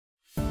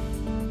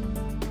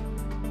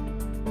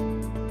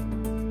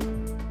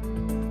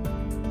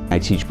I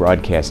teach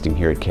broadcasting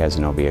here at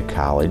Cazenovia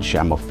College.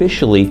 I'm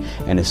officially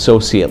an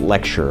associate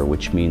lecturer,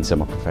 which means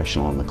I'm a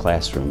professional in the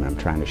classroom, and I'm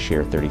trying to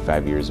share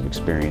 35 years of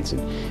experience in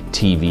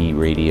TV,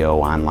 radio,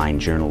 online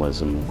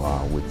journalism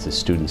with the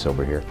students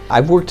over here.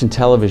 I've worked in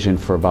television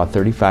for about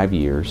 35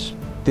 years.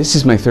 This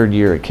is my third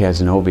year at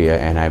Cazenovia,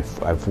 and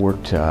I've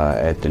worked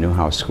at the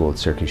Newhouse School at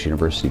Syracuse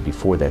University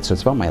before that, so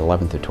it's about my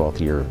 11th or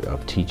 12th year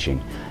of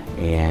teaching.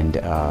 And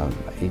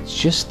it's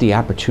just the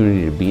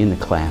opportunity to be in the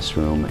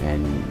classroom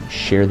and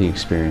share the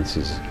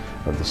experiences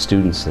of the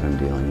students that I'm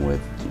dealing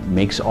with. It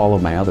makes all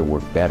of my other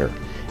work better.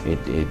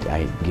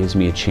 It gives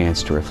me a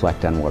chance to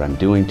reflect on what I'm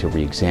doing, to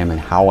re-examine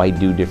how I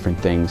do different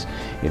things.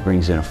 It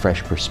brings in a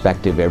fresh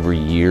perspective every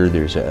year.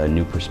 There's a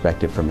new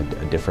perspective from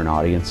a different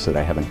audience that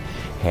I haven't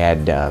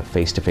had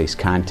face-to-face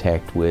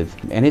contact with.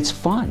 And it's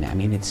fun. I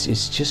mean,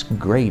 it's just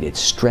great. It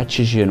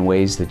stretches you in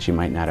ways that you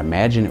might not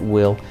imagine it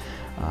will.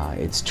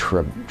 It's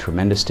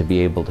tremendous to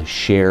be able to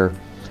share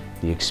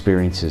the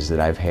experiences that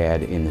I've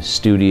had in the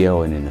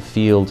studio and in the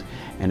field,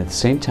 and at the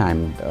same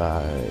time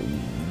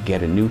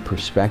get a new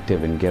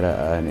perspective and get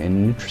an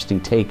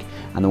interesting take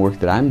on the work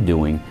that I'm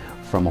doing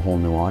from a whole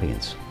new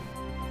audience.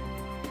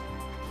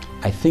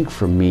 I think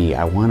for me,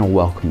 I want to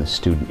welcome the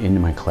student into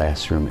my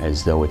classroom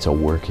as though it's a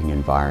working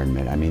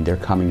environment. I mean, they're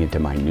coming into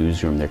my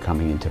newsroom, they're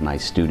coming into my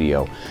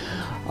studio,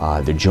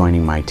 they're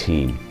joining my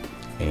team.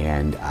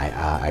 And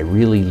I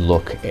really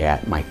look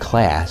at my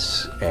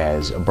class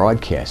as a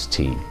broadcast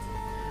team.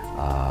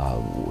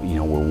 You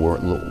know,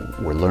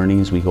 we're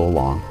learning as we go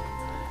along.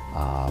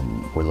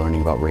 We're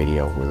learning about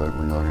radio, we're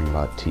learning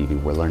about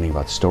TV, we're learning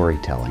about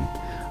storytelling.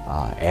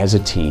 As a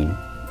team,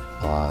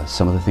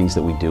 some of the things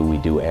that we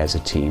do as a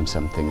team.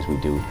 Some things we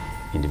do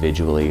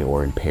individually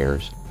or in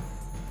pairs.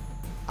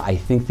 I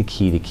think the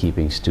key to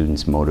keeping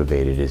students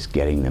motivated is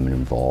getting them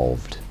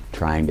involved.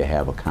 Trying to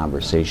have a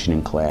conversation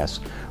in class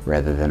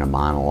rather than a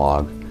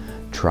monologue,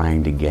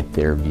 trying to get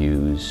their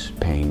views,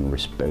 paying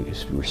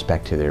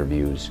respect to their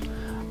views,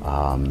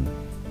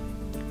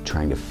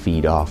 trying to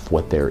feed off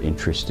what they're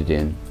interested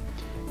in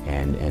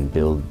and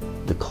build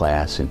the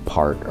class in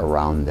part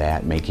around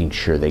that, making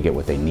sure they get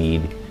what they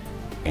need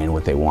and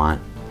what they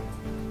want.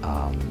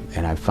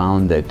 And I've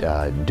found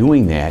that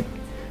doing that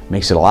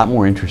makes it a lot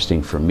more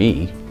interesting for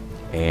me,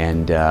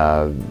 and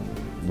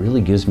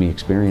really gives me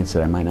experience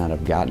that I might not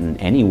have gotten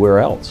anywhere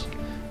else,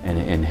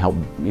 and help,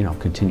 you know,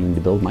 continuing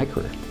to build my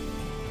career.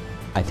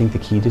 I think the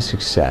key to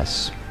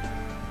success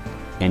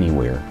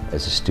anywhere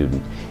as a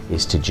student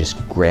is to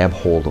just grab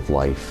hold of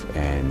life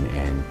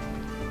and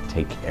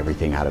take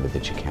everything out of it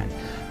that you can.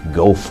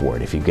 Go for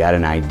it. If you've got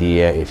an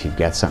idea, if you've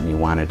got something you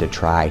wanted to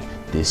try,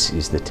 this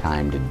is the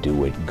time to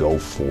do it. Go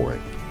for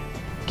it.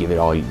 Give it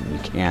all you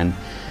can.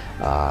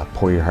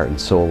 Pour your heart and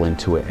soul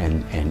into it,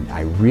 and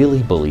I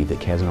really believe that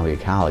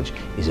Cazenovia College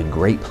is a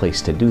great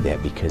place to do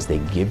that, because they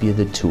give you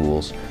the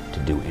tools to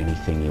do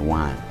anything you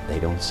want.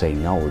 They don't say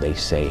no, they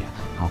say,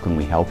 how can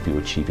we help you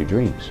achieve your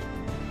dreams?